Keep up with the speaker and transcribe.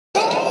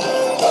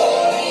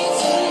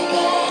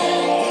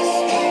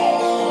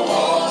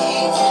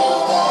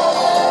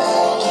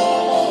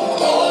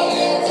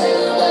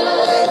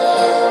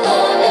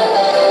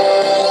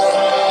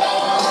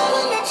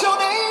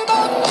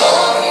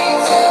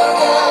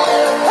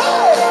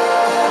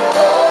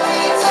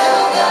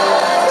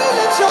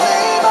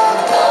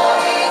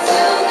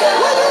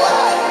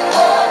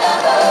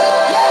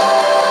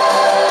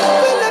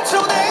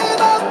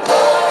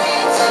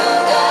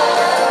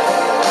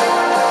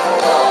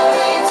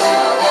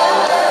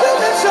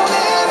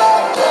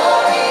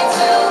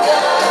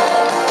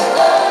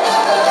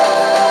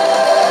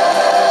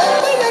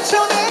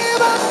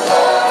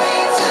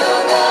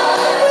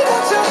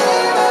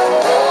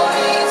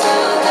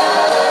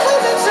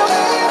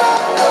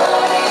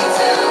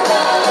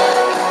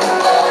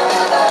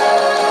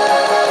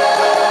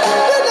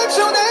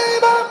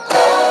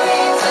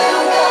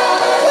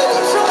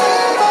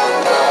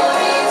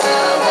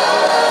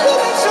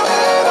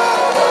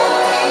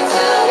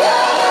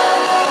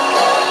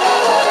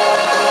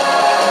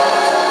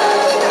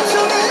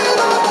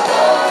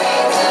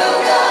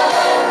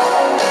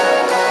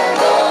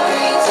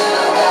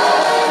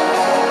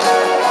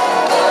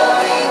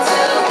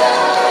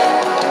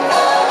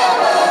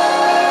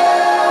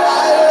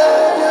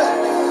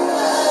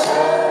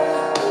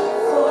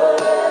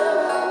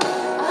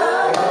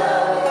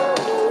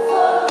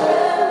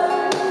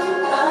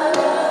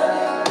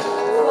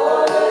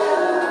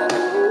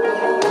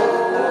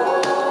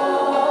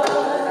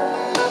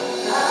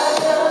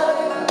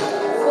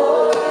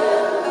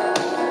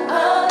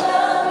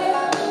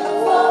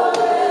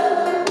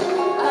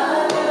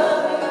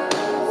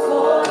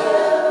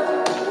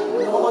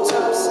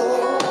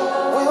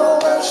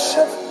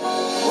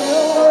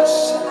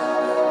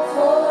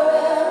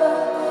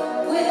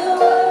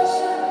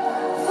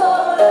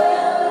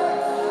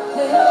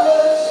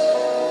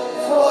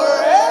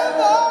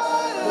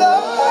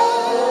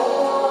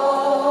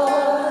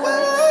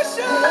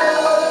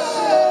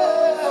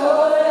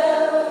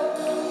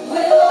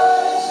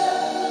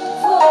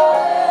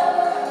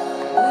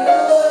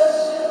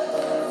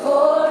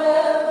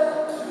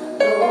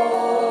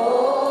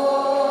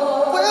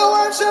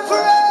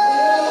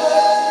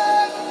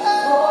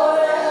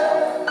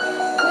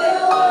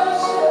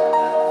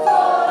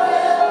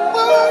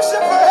worship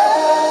forever.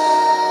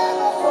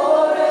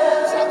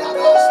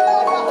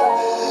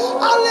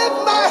 I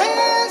lift my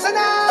hands and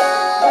I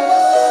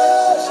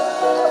worship.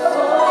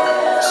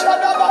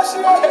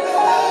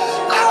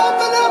 I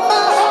open up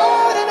my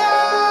heart and I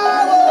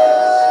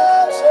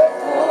worship.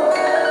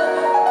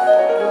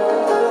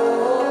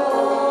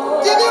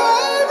 Give you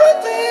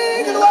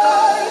everything and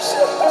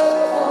worship.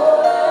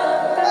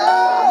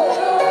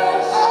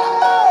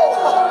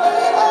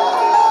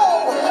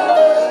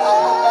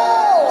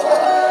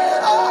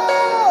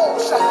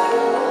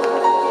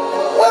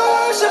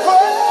 Worship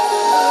forever.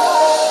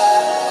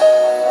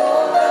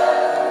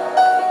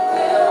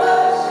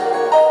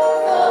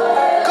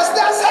 Cause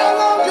that's how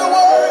long you're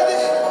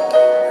worthy.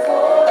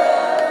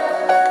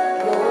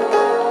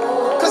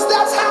 Cause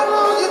that's how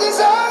long you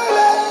deserve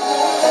it.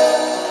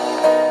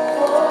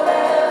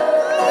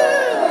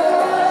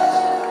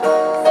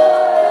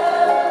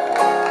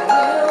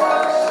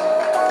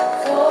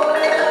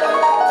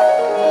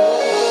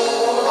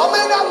 I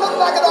may not look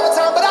like it all the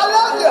time, but I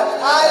love you.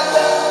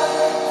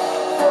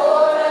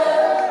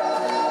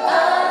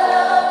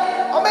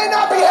 I may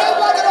not behave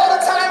like it all the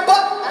time,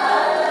 but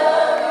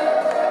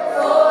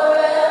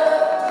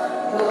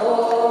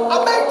I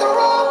make the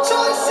wrong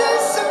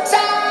choices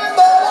sometimes,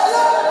 but I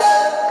love you.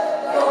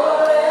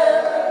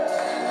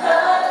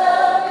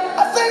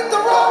 I think the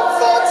wrong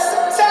thoughts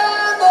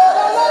sometimes, but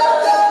I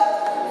love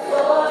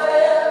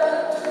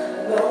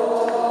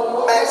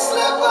you. May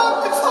slip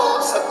up and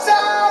fall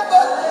sometimes,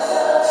 but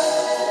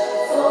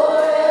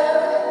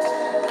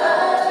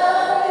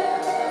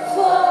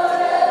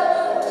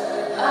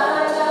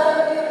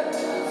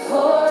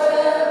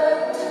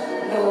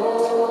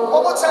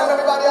one more time,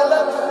 everybody, I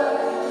love you.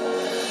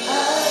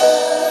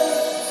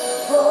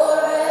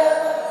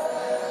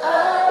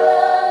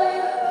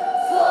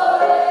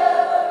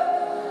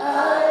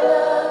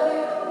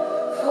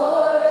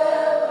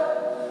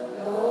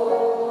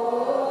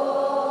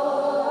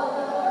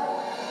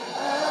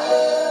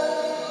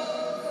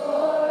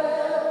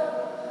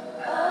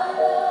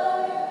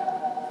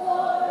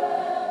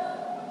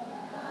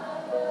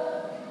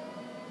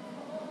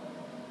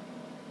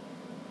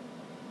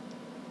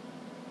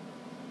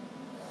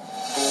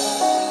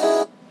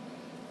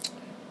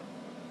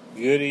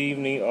 Good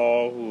evening,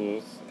 all who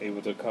was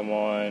able to come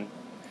on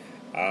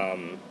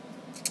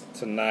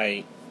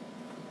tonight.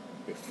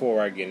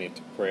 Before I get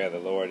into prayer, the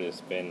Lord has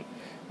been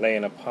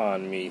laying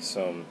upon me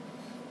some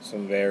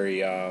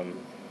very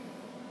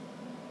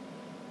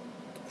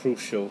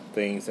crucial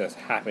things that's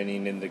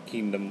happening in the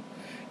kingdom,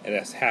 and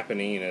that's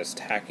happening and it's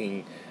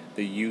attacking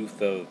the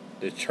youth of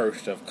the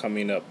church of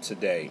coming up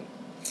today.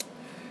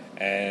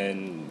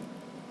 And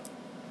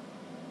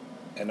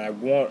I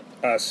want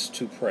us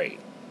to pray.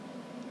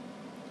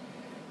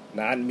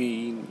 Not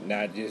me,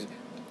 not just,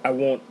 I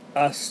want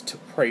us to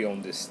pray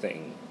on this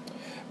thing.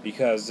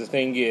 Because the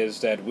thing is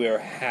that we're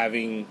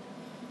having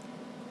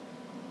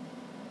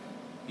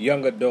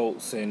young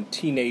adults and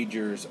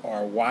teenagers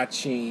are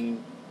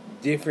watching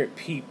different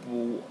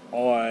people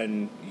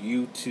on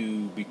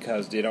YouTube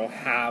because they don't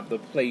have the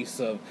place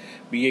of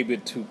be able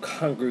to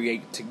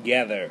congregate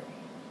together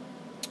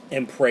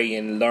and pray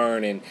and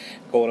learn and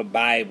go to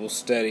Bible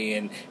study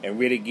and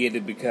really get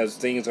it, because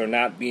things are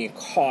not being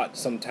caught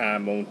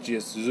sometime on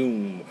just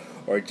Zoom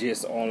or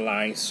just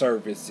online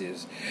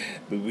services.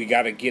 But we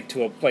got to get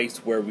to a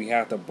place where we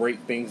have to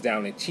break things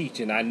down and teach.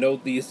 And I know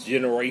this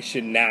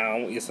generation now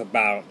is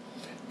about,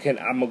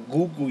 I'm going to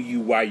Google you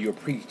while you're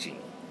preaching.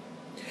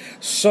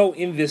 So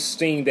in this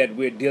thing that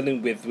we're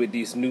dealing with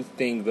these new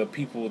things that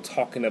people are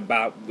talking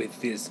about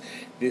with this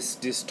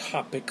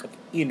topic of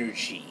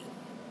energy.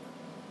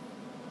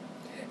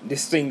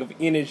 This thing of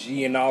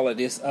energy and all of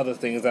this other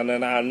things, and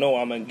then I know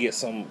I'm gonna get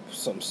some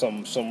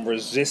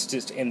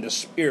resistance in the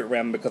spirit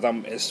realm because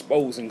I'm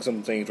exposing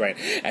some things, right?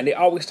 And they're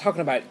always talking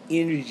about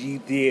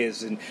energy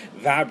this and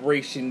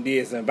vibration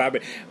this and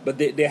vibration, but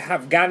they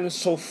have gotten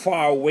so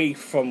far away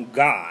from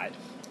God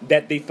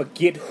that they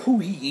forget who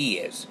He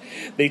is.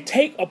 They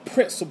take a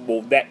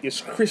principle that is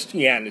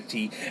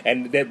Christianity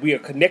and that we are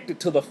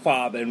connected to the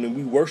Father and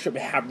we worship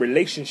and have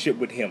relationship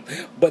with Him,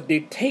 but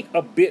they take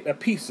a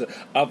piece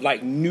of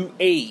like New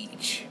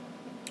Age,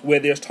 where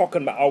they're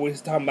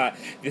always talking about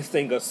this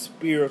thing of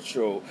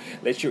spiritual,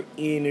 let your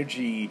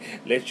energy,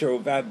 let your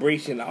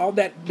vibration, all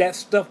that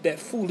stuff, that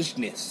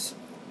foolishness.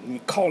 You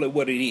call it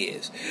what it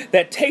is.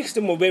 That takes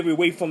them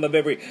away from the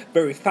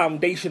very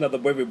foundation of the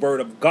very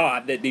word of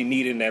God that they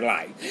need in their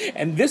life.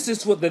 And this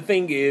is what the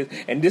thing is,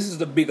 and this is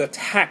the big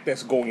attack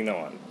that's going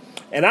on.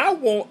 And I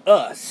want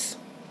us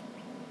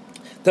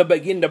to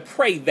begin to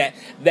pray that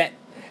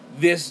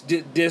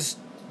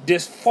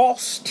this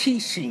false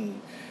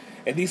teaching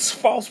and these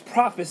false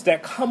prophets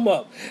that come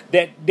up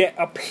that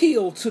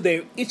appeal to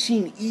their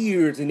itching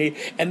ears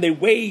and their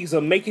ways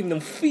of making them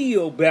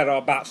feel better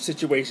about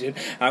situation.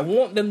 I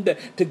want them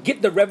to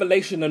get the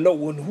revelation to know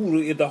who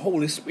is the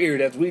Holy Spirit,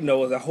 as we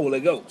know as the Holy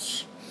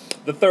Ghost.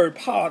 the third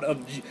part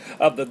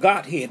of the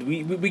Godhead.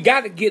 We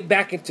got to get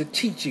back into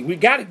teaching. We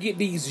got to get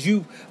these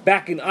youth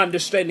back in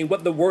understanding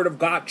what the Word of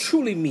God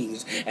truly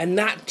means, and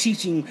not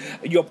teaching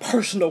your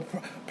personal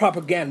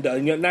propaganda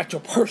and not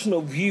your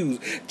personal views.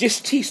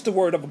 Just teach the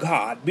Word of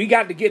God. We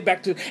got to get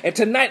back to, and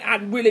tonight I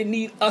really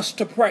need us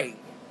to pray.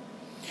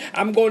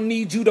 I'm going to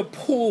need you to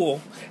pull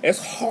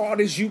as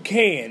hard as you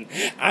can.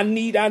 I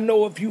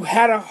know if you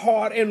had a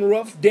hard and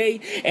rough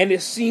day and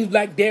it seems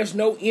like there's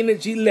no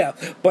energy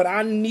left, but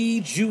I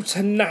need you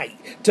tonight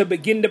to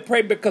begin to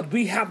pray, because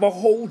we have a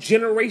whole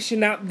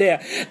generation out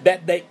there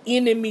that the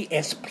enemy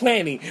is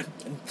planning.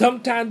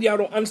 Sometimes y'all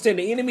don't understand,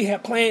 the enemy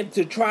have planned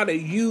to try to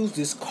use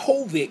this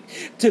COVID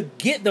to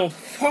get them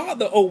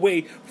farther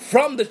away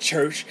from the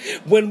church,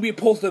 when we're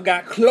supposed to have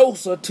got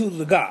closer to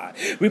the God.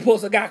 We're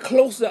supposed to have got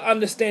closer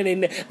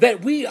understanding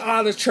that we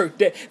are the church,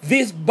 that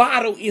this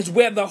bottle is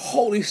where the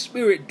Holy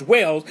Spirit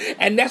dwells,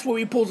 and that's what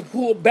we're supposed to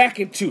pull back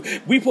into.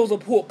 We're supposed to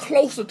pull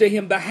closer to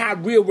Him, to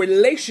have real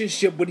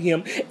relationship with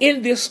Him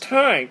in this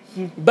time.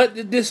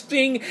 But this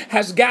thing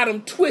has got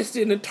them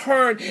twisted and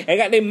turned and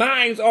got their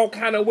minds all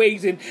kind of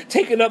ways, and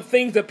taking up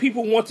things that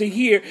people want to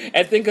hear,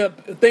 and think of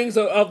things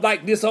of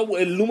like this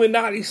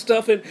Illuminati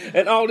stuff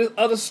and all this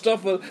other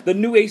stuff of the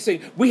New Age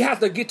thing. We have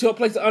to get to a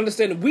place of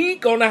understanding. We're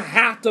going to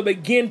have to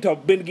begin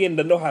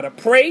to know how to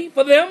pray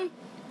for them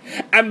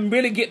and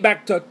really get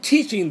back to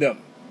teaching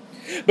them.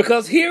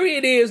 Because here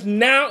it is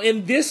now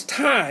in this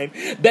time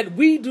that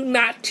we do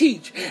not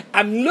teach.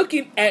 I'm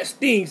looking at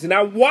things, and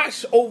I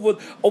watched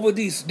over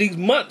these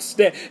months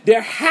that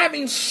they're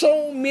having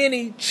so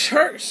many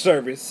church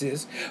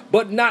services,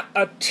 but not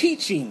a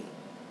teaching.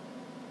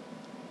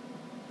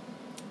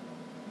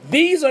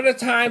 These are the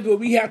times where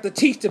we have to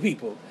teach the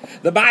people.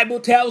 The Bible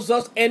tells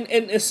us in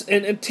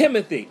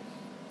Timothy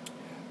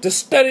to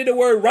study the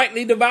word,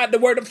 rightly divide the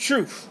word of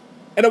truth,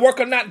 and the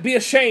worker not be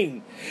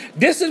ashamed.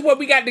 This is what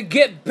we got to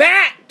get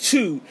back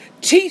to,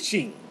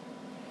 teaching.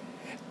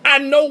 I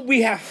know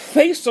we have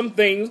faced some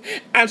things,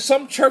 and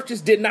some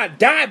churches did not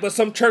die, but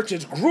some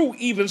churches grew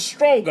even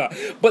stronger.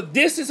 But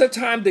this is a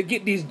time to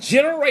get these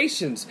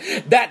generations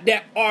that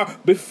are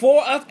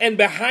before us and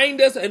behind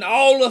us, and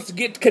all of us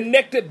get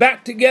connected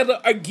back together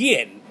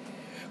again.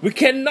 We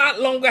can not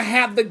longer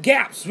have the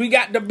gaps. We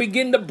got to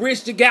begin to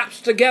bridge the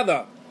gaps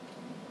together.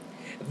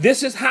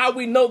 This is how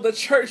we know the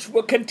church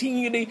will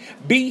continue to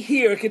be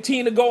here,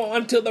 continue to go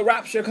until the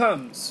rapture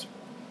comes.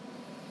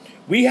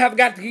 We have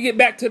got to get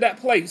back to that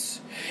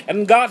place.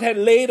 And God had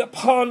laid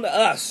upon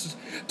us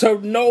to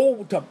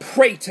know to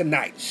pray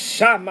tonight.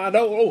 That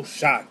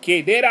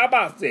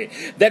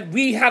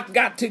we have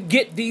got to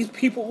get these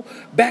people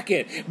back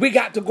in. We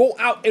got to go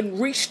out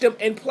and reach them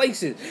in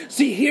places.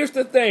 See, here's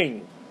the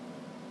thing.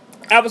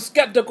 I was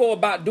skeptical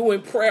about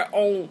doing prayer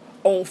on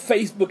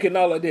Facebook and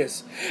all of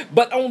this.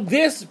 But on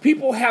this,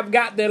 people have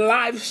got their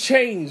lives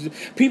changed.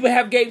 People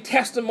have gave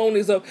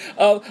testimonies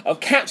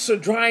of cancer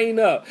drying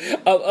up,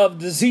 of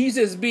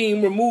diseases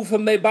being removed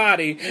from their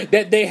body,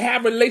 that they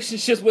have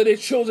relationships with their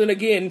children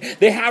again.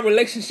 They have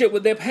relationship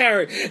with their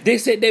parents. They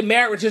said their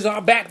marriages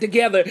are back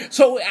together.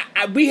 So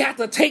we have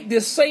to take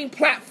this same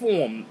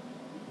platform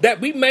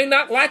that we may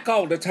not like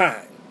all the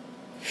time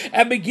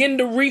and begin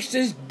to reach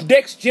these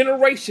next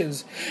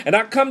generations. And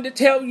I come to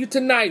tell you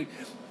tonight,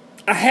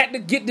 I had to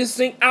get this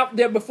thing out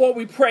there before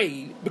we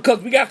prayed,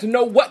 because we got to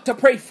know what to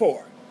pray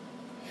for.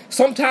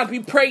 Sometimes we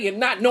pray and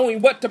not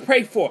knowing what to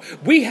pray for.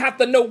 We have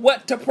to know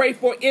what to pray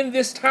for in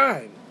this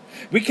time.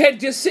 We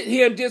can't just sit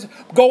here and just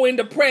go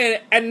into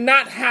prayer and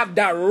not have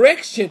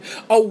direction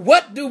of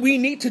what do we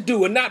need to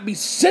do, and not be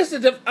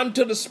sensitive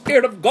unto the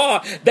Spirit of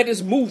God that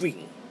is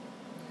moving.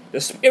 The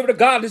Spirit of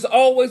God is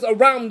always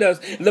around us.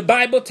 The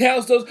Bible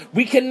tells us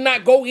we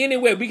cannot go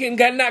anywhere. We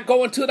cannot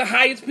go into the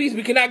highest peace.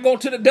 We cannot go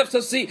into the depths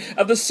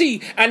of the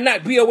sea and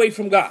not be away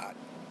from God.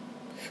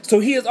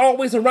 So He is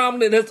always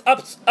around, and it's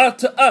up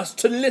to us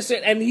to listen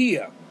and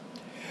hear.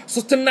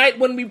 So tonight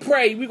when we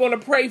pray, we're going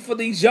to pray for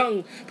these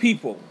young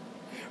people.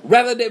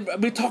 Rather than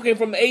we're talking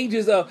from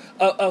ages of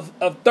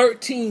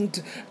 13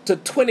 to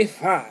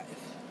 25.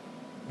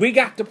 We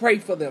got to pray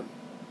for them.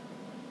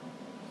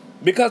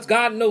 Because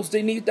God knows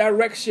they need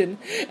direction,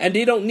 and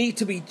they don't need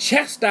to be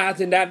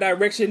chastised in that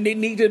direction. They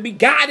need to be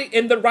guided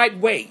in the right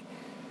way.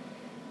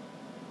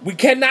 We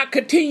cannot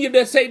continue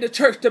to say the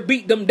church to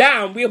beat them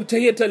down. We are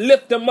here to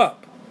lift them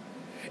up.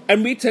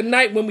 And we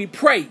tonight when we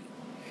pray,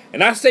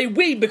 and I say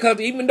we because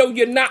even though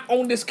you're not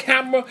on this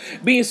camera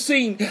being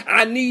seen,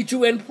 I need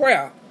you in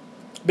prayer.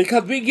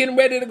 Because we're getting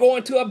ready to go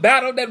into a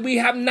battle that we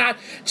have not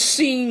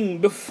seen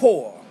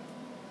before.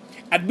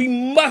 And we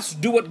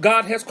must do what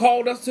God has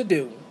called us to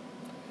do.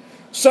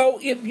 So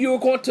if you're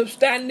going to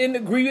stand and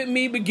agree with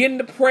me, begin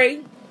to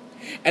pray.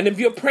 And if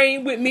you're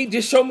praying with me,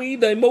 just show me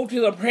the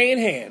emojis of praying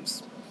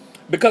hands.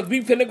 Because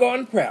we finna go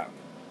in prayer.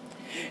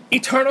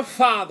 Eternal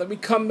Father, we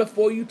come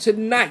before you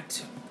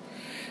tonight.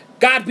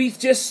 God, we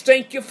just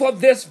thank you for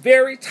this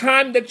very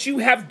time that you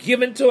have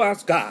given to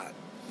us, God.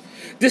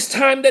 This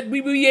time that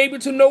we will be able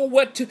to know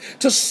what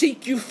to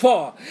seek you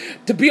for.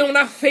 To be on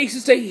our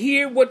faces to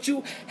hear what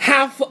you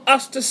have for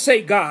us to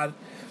say, God.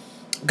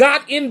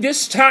 God, in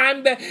this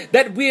time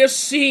that we're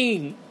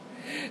seeing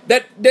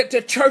that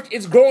the church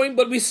is growing,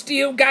 but we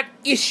still got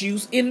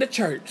issues in the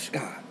church,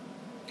 God.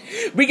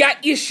 We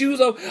got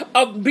issues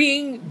of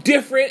being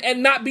different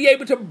and not be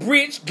able to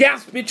bridge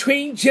gaps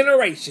between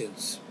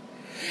generations.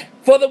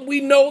 Father,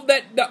 we know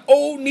that the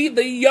old need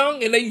the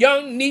young and the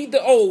young need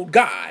the old,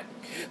 God.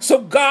 So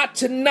God,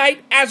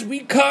 tonight as we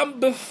come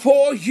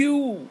before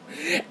you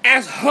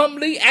as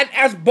humbly and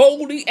as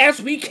boldly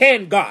as we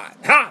can, God,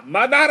 that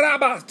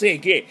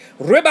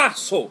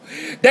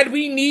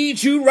we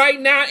need you right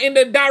now in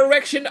the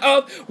direction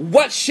of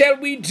what shall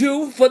we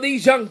do for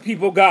these young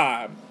people,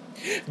 God.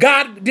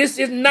 God, this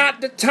is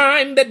not the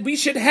time that we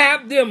should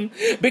have them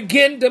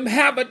begin to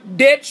have a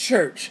dead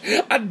church,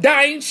 a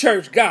dying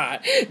church,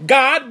 God.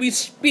 God, we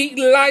speak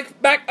life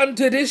back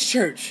unto this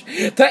church,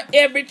 to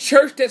every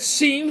church that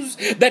seems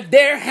that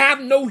there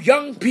have no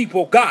young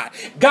people, God.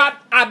 God,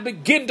 I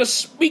begin to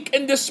speak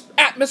in this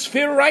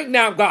atmosphere right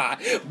now, God.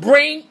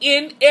 Bring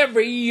in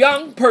every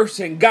young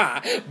person,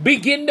 God.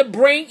 Begin to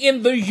bring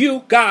in the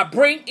youth, God.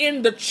 Bring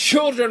in the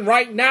children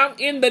right now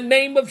in the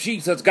name of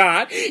Jesus,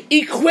 God.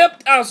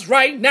 Equip us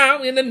right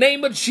now in the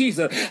name of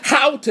Jesus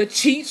how to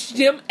teach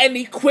them and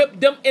equip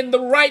them in the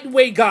right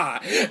way,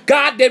 God.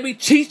 God, that we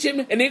teach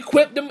them and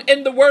equip them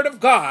in the word of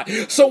God.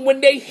 So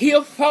when they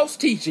hear false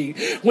teaching,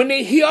 when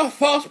they hear a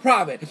false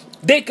prophet,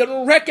 they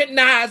can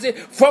recognize it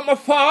from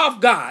afar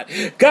off, God.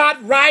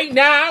 God, right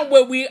now,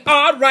 where we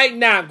are right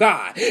now,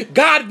 God.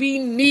 God, we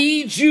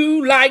need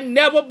you like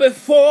never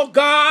before,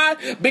 God,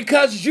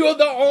 because you're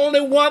the only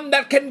one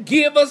that can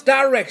give us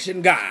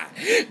direction, God.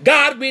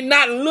 God, we're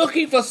not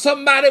looking for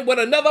somebody with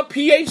another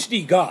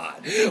PhD, God.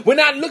 We're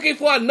not looking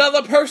for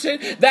another person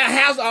that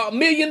has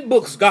 1,000,000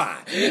 books, God.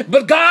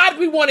 But God,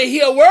 we want to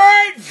hear a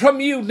word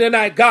from you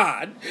tonight,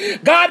 God.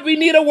 God, we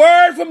need a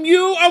word from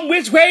you on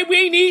which way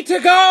we need to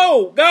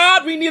go.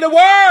 God, we need a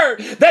word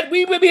that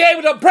we will be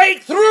able to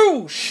break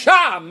through.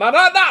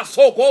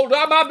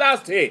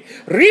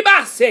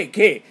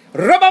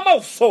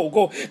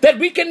 That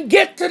we can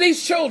get to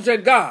these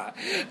children, God.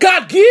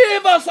 God,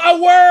 give us a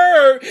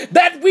word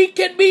that we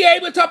can be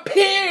able to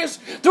pierce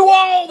through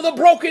all the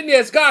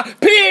brokenness, God.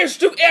 Pierce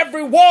through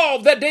every wall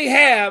that they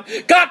have.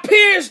 God,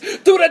 pierce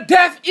through the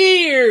deaf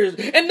ears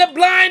and the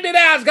blinded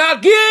eyes,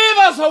 God. Give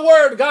us a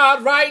word,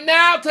 God, right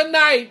now,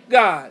 tonight,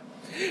 God.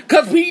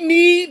 Because we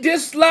need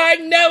this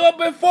like never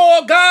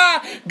before,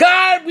 God.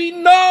 God, we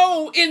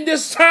know in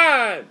this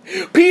time,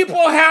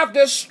 people have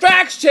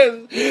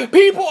distractions.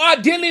 People are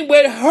dealing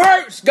with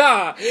hurts,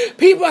 God.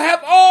 People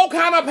have all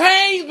kind of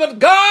pains, but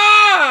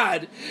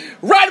God,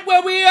 right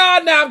where we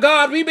are now,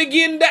 God, we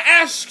begin to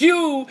ask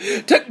you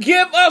to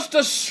give us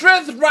the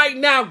strength right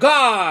now,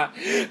 God.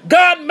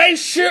 God, make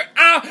sure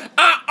our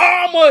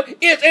armor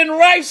is in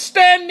right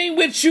standing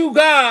with you,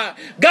 God.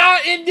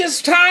 God, in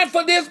this time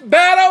for this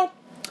battle,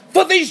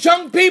 for these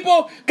young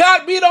people,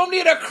 God, we don't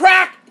need a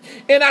crack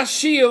in our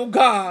shield,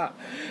 God.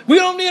 We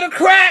don't need a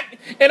crack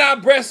in our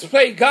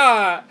breastplate,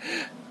 God.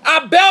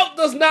 Our belt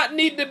does not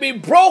need to be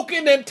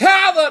broken and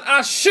tethered.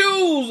 Our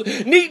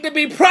shoes need to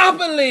be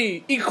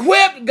properly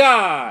equipped,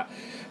 God.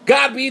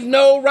 God, we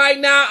know right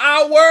now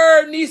our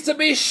word needs to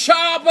be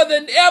sharper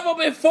than ever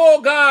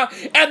before, God.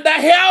 And the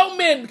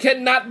helmet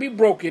cannot be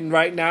broken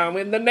right now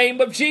in the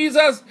name of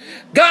Jesus.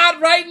 God,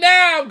 right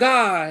now,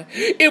 God,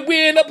 if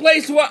we're in a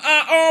place where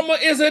our armor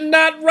is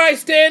not right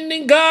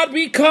standing, God,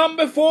 we come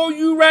before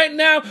you right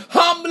now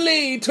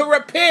humbly to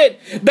repent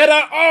that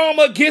our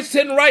armor gets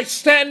in right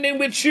standing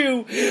with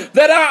you,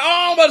 that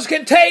our armors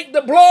can take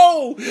the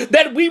blow,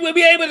 that we will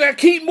be able to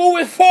keep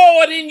moving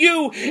forward in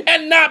you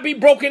and not be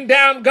broken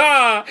down,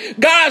 God.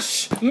 God,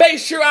 make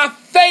sure our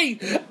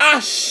faith,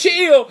 our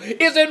shield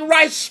is in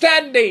right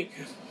standing.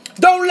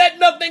 Don't let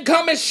nothing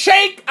come and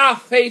shake our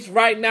faith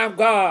right now,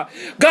 God.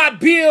 God,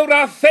 build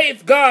our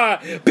faith, God.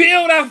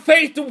 Build our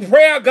faith through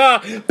prayer,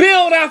 God.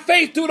 Build our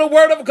faith through the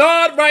word of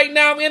God right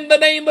now in the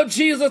name of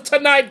Jesus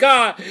tonight,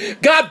 God.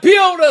 God,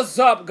 build us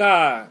up,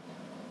 God.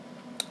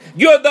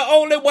 You're the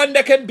only one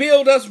that can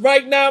build us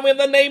right now in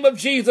the name of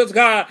Jesus,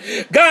 God.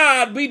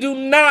 God, we do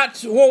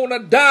not want a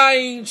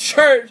dying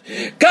church.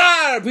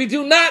 God, we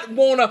do not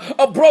want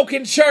a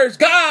broken church.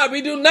 God,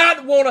 we do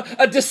not want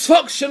a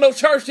dysfunctional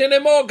church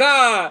anymore,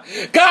 God.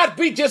 God,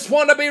 we just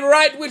want to be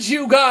right with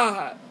you,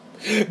 God.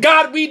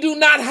 God, we do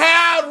not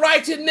have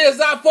righteousness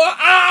for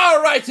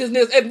our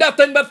righteousness and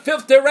nothing but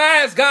filthy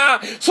rags,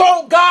 God.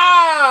 So,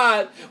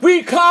 God,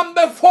 we come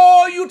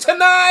before you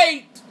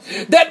tonight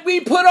that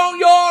we put on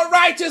your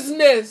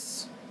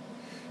righteousness.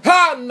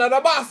 God,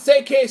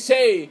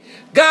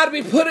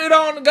 we put it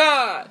on,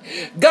 God.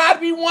 God,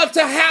 we want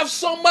to have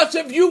so much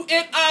of you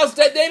in us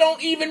that they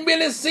don't even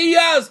really see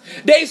us.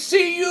 They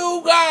see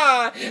you,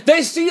 God.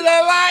 They see the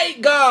light,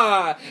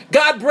 God.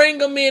 God, bring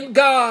them in,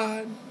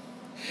 God.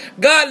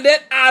 God,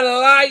 let our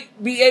light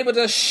be able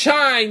to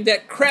shine,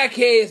 that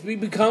crackheads we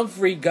become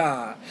free,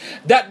 God.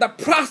 That the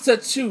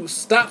prostitute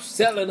stops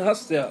selling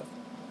herself.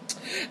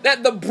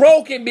 That the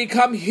broken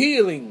become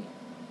healing.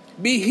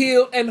 be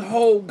healed and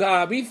whole,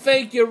 God. We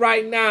thank you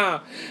right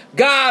now,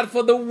 God,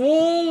 for the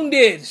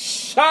wounded.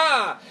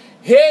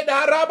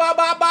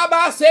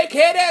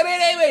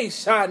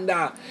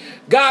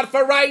 God,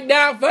 for right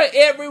now, for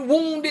every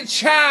wounded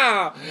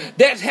child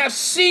that have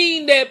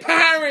seen their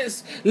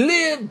parents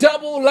live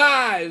double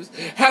lives,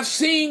 have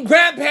seen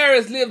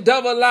grandparents live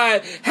double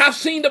lives, have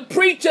seen the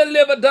preacher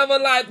live a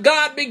double life,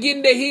 God,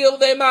 begin to heal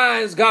their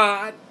minds,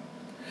 God.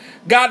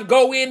 God,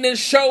 go in and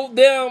show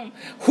them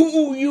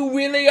who you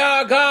really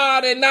are,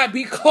 God, and not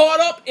be caught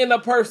up in a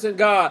person,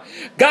 God.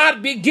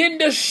 God, begin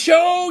to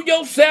show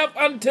yourself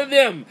unto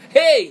them.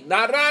 Hey,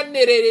 God,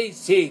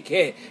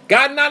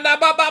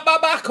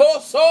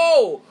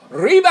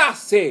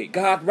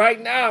 God,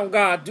 right now,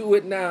 God, do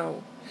it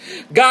now.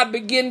 God,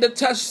 begin to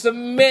touch the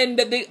men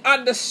that they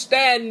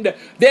understand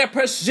their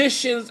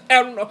positions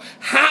and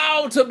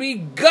how to be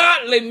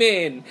godly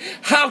men,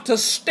 how to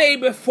stay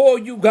before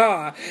you,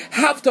 God,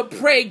 how to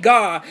pray,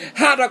 God,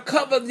 how to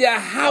cover their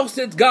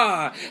houses,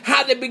 God,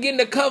 how they begin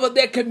to cover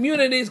their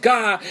communities,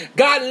 God.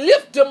 God,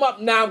 lift them up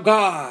now,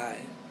 God.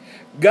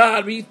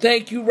 God, we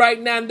thank you right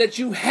now that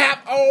you have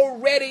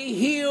already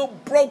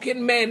healed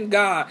broken men,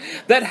 God,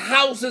 that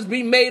houses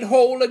be made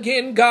whole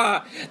again,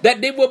 God,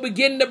 that they will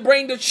begin to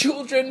bring the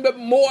children but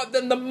more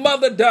than the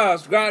mother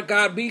does, God.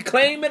 God, we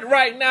claim it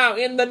right now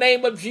in the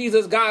name of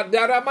Jesus, God.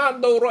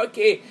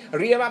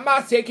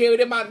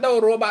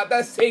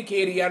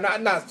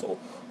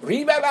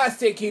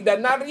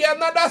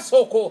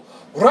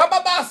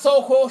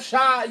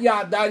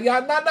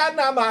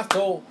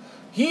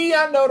 He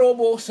and the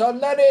robo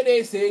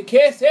sanare se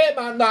kese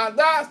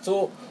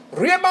manadaso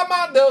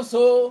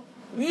rimamandoso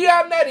we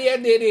are not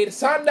yet did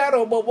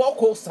sandarobo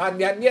woko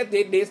sanyan yet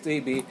did this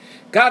baby.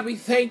 God, we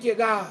thank you,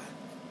 God,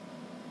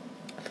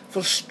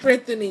 for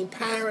strengthening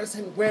parents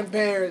and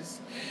grandparents.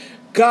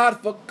 God,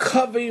 for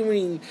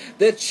covering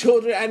their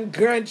children and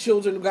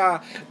grandchildren,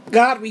 God.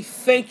 God, we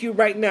thank you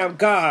right now,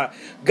 God.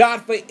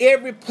 God, for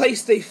every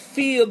place they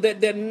feel that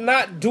they're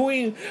not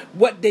doing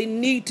what they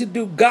need to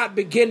do, God,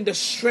 begin to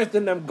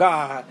strengthen them,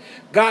 God.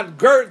 God,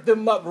 gird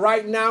them up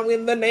right now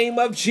in the name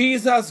of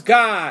Jesus,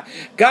 God.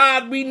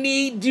 God, we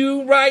need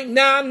you right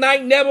now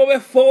like never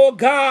before,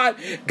 God.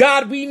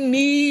 God, we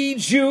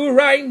need you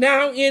right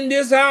now in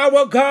this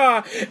hour,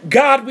 God.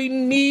 God, we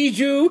need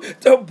you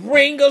to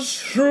bring us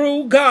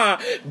through,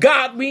 God.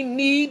 God, we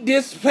need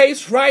this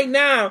place right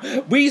now.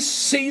 We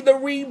see the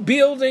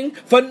rebuilding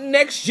for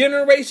next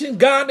generation,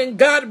 God, and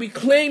God, we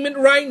claim it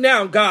right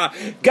now, God.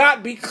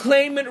 God, we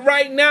claim it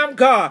right now,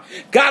 God.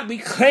 God, we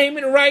claim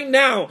it right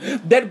now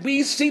that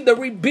we see the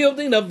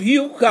rebuilding of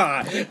you,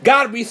 God.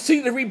 God, we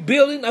see the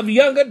rebuilding of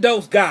young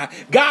adults, God.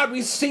 God,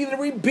 we see the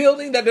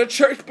rebuilding that the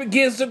church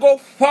begins to go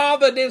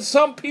farther than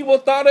some people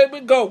thought it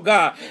would go,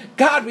 God.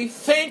 God, we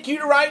thank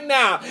you right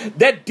now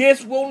that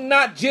this will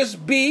not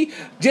just be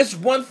just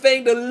one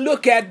thing to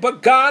look at,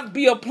 but God,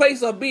 be a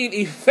place of being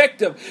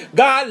effective.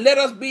 God, let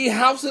us be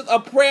houses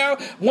of prayer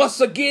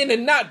once again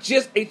and not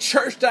just a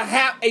church to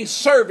have a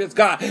service,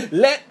 God.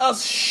 Let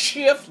us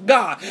shift,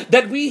 God,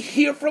 that we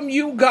hear from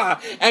you, God.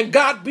 And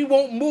God, we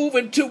won't move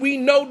until we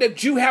know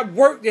that you have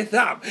worked this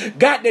out.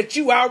 God, that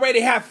you already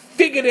have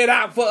figured it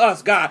out for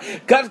us, God.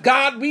 Because,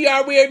 God, we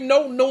already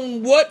know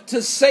what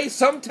to say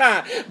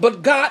sometimes.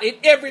 But, God, and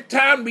every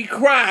time we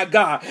cry,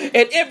 God,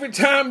 and every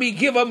time we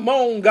give a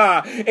moan,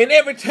 God, and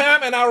every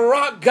time in our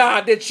rock,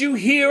 God, that you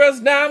hear us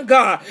now,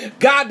 God.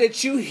 God,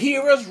 that you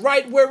hear us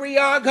right where we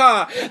are,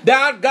 God.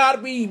 That,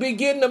 God, we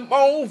begin to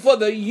moan for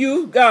the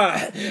youth,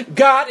 God.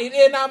 God, and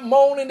in our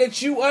moaning,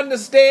 that you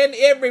understand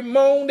every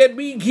moan that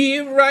we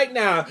give right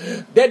now.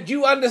 That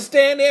you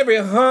understand every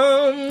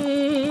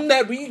hum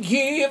that we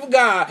give,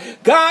 God.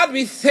 God,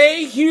 we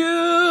thank you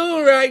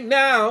right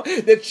now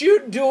that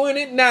you're doing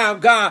it now,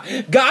 God.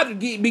 God,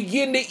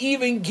 begin to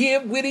even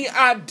give witty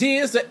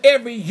ideas to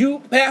every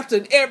youth pastor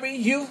and every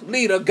youth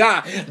leader,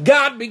 God.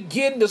 God,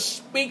 begin to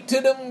speak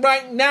to them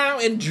right now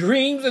in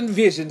dreams and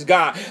visions,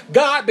 God.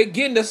 God,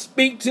 begin to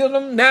speak to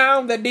them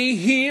now that they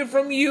hear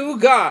from you,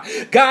 God.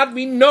 God,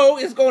 we know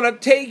it's going to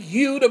take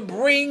you to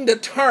bring the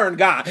turn,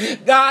 God.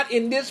 God,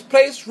 in this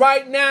place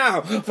right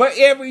now, for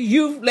every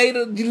youth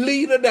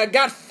leader that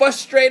got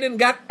frustrated and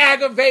got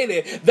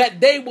aggravated, that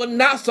they were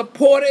not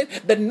supported,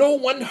 that no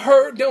one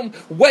heard them,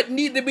 what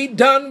need to be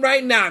done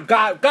right now,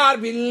 God.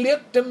 God, we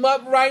lift them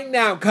up right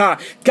now,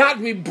 God. God,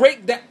 we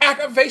break the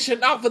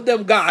aggravation off of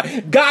them,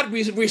 God. God,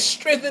 we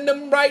strengthen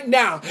them right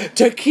now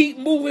to keep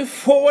moving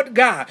forward,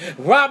 God.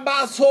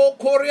 Rabaso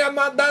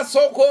Koreamanda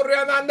so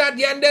Koreamanda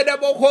Yanda de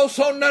Boko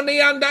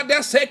Sonanianda de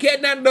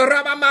Sekenan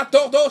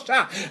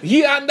Rabamatosa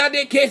Yanda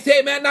de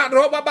Kese Mena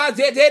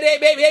Robabazete de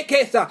Bebe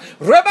Kesa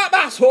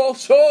Rababaso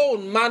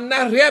Son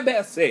Mana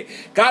Rebese.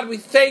 God, we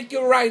thank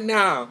you right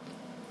now.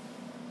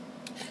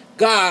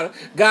 God,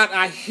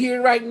 I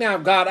hear right now,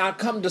 God, I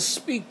come to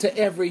speak to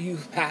every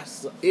youth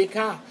pastor.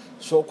 Ika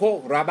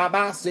Soko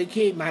Rababa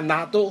Seke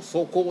Manato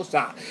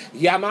Sokosa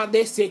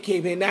Yamade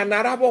Seke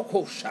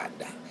Menanaraboko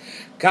Shanda.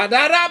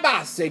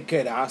 Kadaraba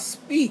Sekera,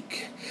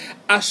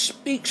 I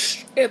speak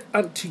strength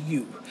unto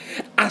you.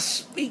 I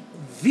speak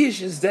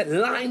visions that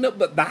line up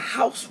with the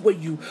house where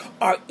you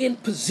are in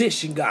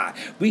position, God.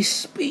 We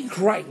speak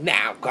right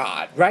now,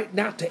 God, right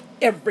now to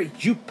every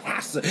you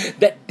pastor,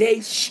 that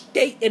they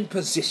stay in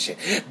position,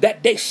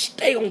 that they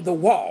stay on the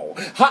wall.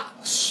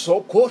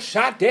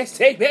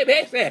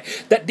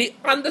 That they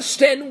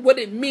understand what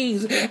it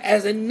means,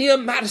 as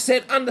Nehemiah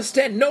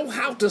said, know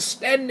how to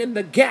stand in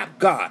the gap,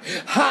 God.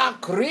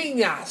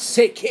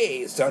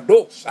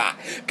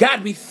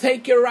 God, we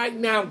thank you right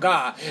now,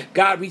 God.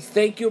 God, we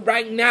thank you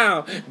right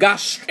now. God,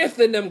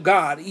 strengthen them,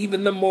 God,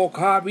 even the more,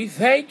 God. We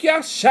thank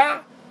you,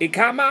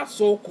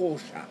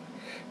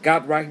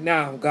 God, right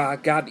now,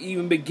 God,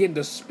 even begin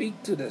to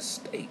speak to the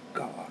state,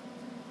 God.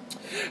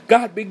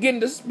 God, begin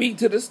to speak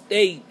to the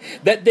state,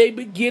 that they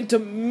begin to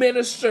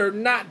minister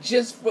not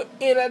just for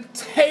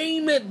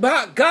entertainment,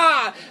 but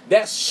God,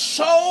 that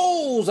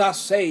souls are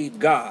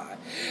saved, God.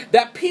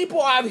 That people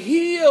are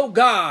healed,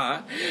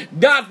 God.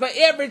 God, for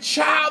every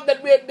child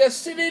that's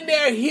sitting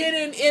there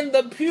hidden in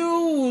the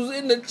pews,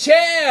 in the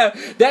chair,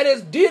 that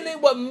is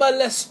dealing with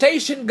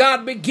molestation,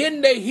 God,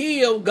 begin to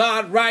heal,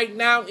 God, right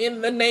now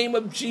in the name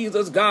of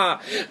Jesus, God.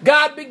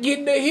 God,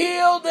 begin to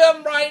heal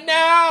them right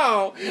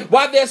now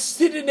while they're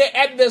sitting there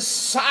at the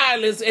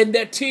silence and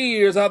their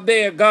tears are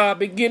there, God.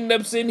 Begin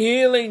to send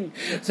healing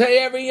to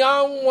every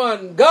young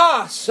one,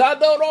 God.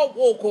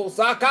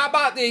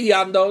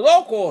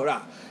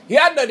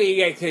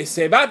 Yandere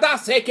se bata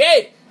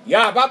seke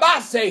ya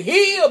baba se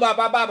heal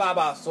baba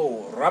baba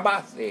so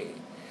rabase.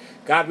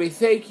 God, we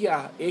thank you.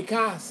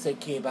 Eka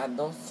seke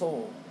bando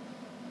so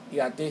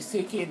ya de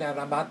seke na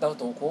ramata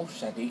toko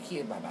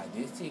shadiki baba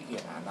de seke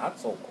na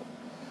natsoko.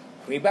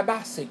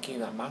 Ribaba seke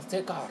na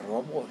maseka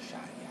robo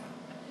shaya.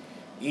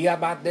 Ya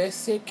bade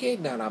seke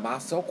na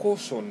ramasoko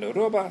son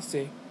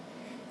robase.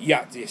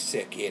 Ya de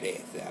seke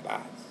re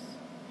zabas.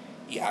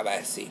 Ya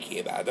ba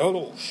seke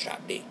badolo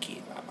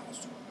shadiki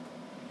namaso.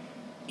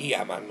 The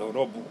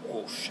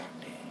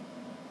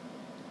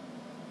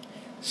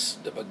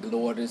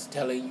Lord is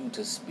telling you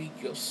to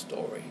speak your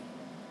story.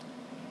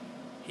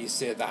 He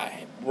said,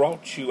 I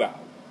brought you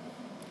out.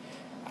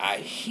 I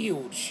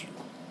healed you.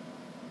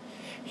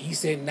 He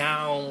said,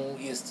 now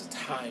is the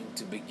time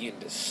to begin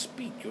to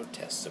speak your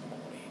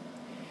testimony.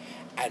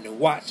 And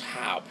watch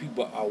how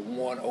people are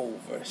won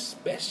over,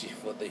 especially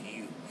for the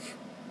youth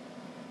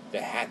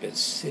that have been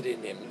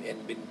sitting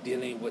and been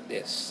dealing with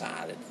their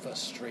silent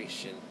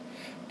frustration,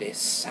 their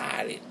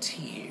silent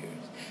tears,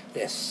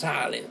 their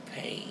silent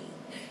pain,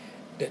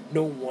 that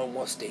no one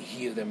wants to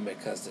hear them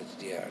because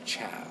they're a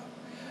child.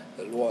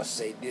 The Lord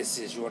say, this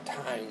is your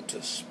time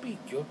to speak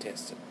your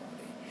testimony,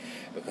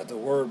 because the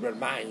word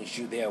reminds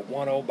you they are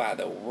won by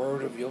the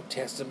word of your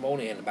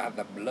testimony and by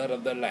the blood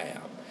of the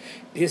Lamb.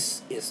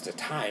 This is the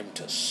time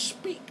to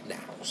speak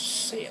now,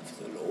 saith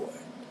the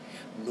Lord.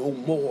 No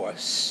more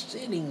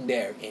sitting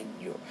there in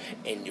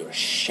your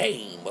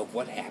shame of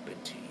what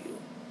happened to you.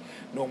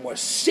 No more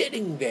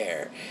sitting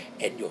there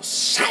in your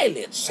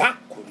silence.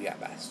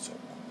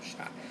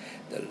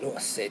 The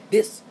Lord said,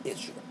 this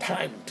is your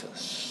time to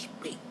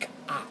speak.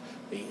 God,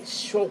 we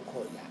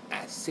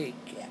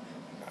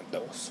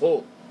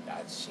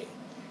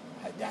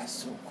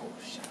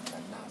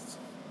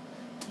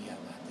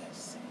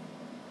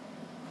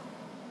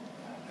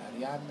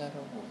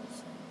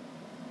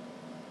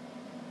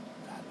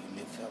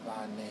lift up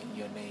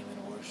your name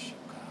and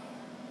worship, God.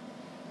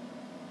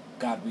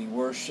 God, we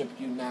worship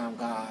you now,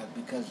 God,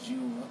 because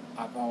you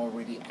have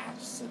already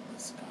answered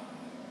this, God.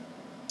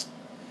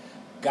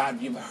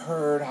 God, you've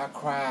heard our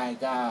cry,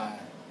 God.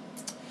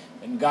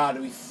 And God,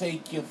 we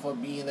thank you for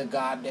being the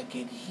God that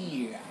can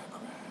hear our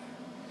cry.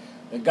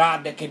 The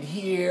God that can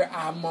hear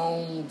our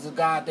moans, the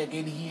God that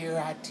can hear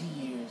our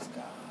tears,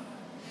 God.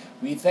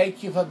 We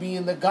thank you for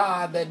being the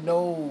God that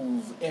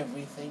knows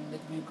everything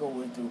that we're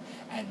going through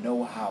and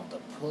know how to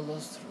pull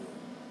us through.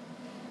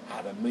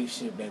 How to make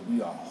sure that we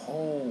are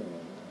whole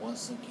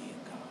once again,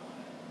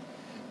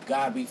 God.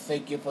 God, we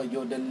thank you for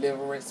your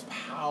deliverance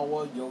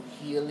power, your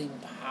healing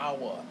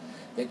power,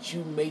 that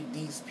you make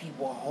these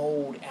people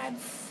whole and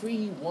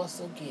free once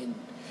again,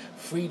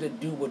 free to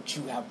do what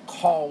you have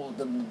called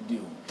them to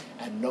do,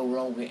 and no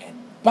longer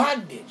in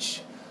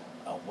bondage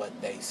of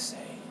what they say.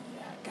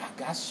 We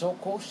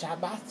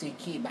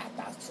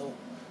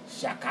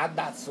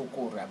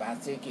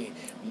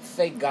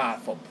thank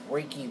God for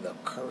breaking the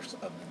curse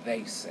of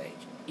they say.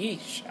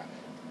 Isha.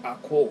 We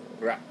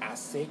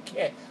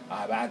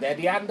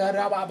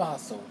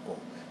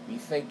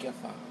thank you,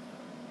 Father.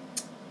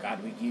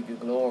 God, we give you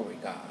glory,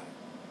 God.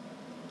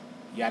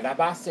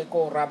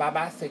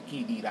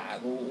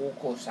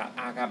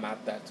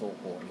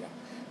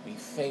 We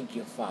thank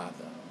you,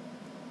 Father,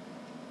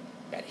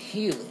 that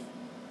healing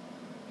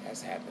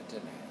has happened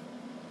tonight.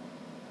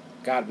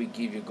 God, we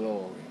give you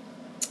glory.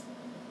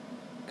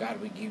 God,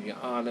 we give you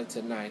honor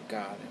tonight,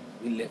 God.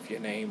 We lift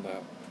your name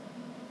up.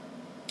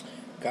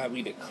 God,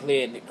 we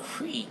declare and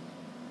decree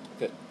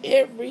that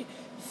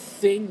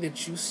everything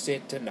that you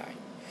said tonight,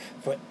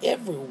 for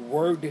every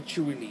word that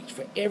you release,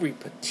 for every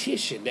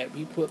petition that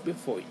we put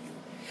before you,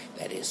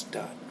 that is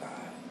done,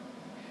 God.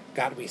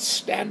 God, we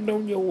stand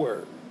on your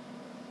word.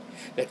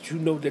 that you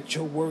know that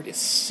your word is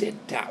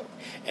sent out,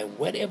 and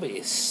whatever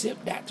is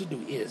sent out to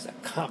do, it is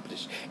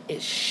accomplished.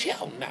 It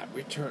shall not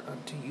return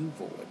unto you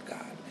void,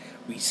 God.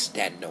 We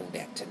stand on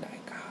that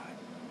tonight, God.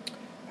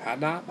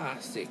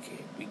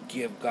 We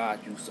give God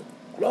you some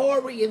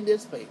glory in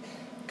this place.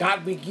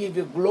 God, we give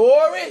you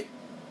glory.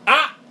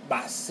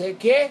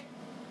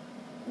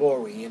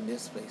 Glory in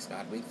this place,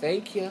 God. We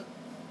thank you.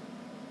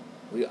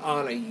 We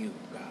honor you,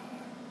 God.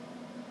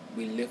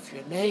 We lift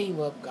your name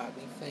up, God.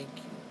 We thank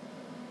you.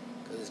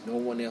 Because there's no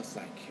one else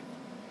like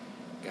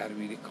you. God,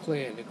 we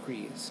declare and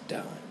decree it's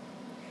done.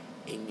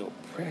 In your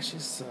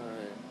precious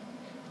Son,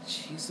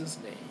 Jesus'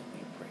 name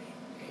we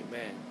pray.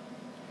 Amen.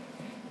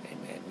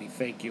 Amen. We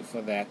thank you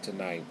for that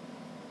tonight.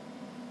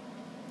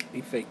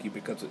 We thank you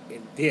because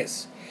in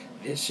this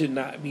should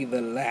not be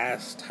the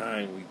last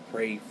time we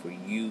pray for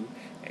you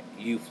and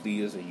youth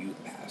leaders and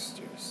youth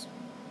pastors.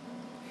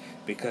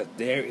 Because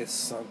there is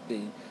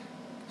something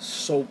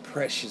so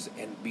precious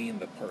in being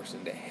the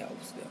person that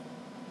helps them.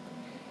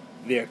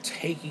 They're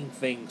taking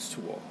things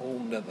to a whole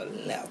nother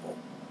level.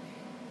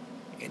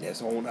 And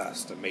it's on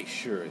us to make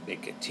sure they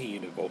continue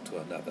to go to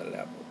another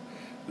level.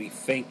 We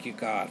thank you,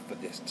 God, for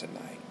this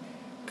tonight.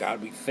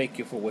 God, we thank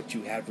you for what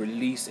you have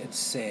released and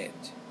said.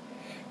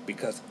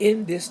 Because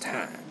in this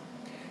time,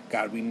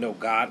 God, we know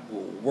God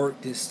will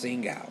work this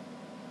thing out.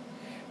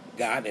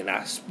 God, and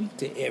I speak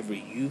to every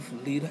youth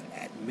leader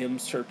at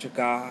Mims Church of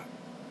God.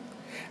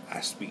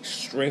 I speak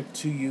strength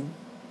to you.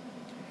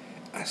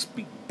 I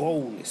speak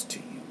boldness to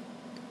you.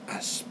 I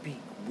speak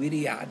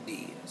witty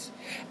ideas.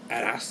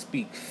 And I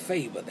speak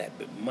favor that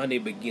money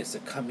begins to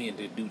come in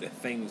to do the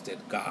things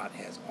that God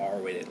has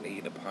already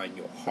laid upon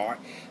your heart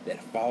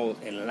that falls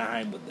in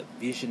line with the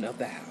vision of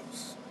the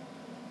house.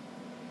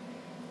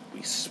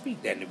 We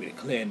speak that and we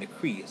declare and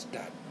decree it's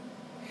done.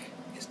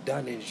 It's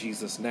done in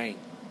Jesus' name.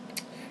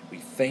 We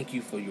thank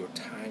you for your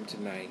time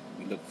tonight.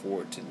 We look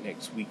forward to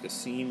next week of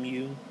seeing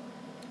you.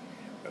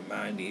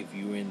 Remind you, if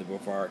you're in the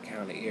Brevard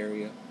County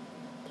area,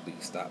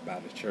 please stop by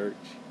the church.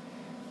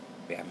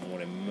 We have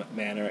morning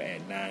manner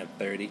at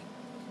 9:30.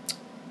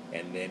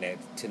 And then at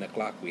 10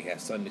 o'clock, we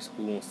have Sunday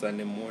school on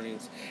Sunday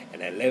mornings.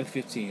 And at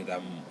 11:15 is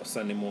our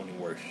Sunday morning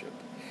worship.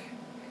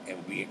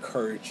 And we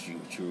encourage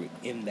you if you're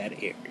in that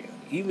area.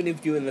 Even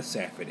if you're in the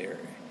Sanford area,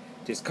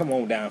 just come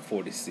on down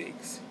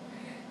 46.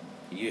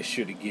 You're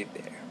sure to get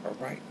there. All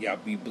right? Y'all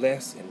be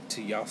blessed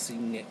until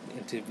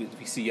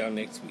we see y'all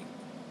next week.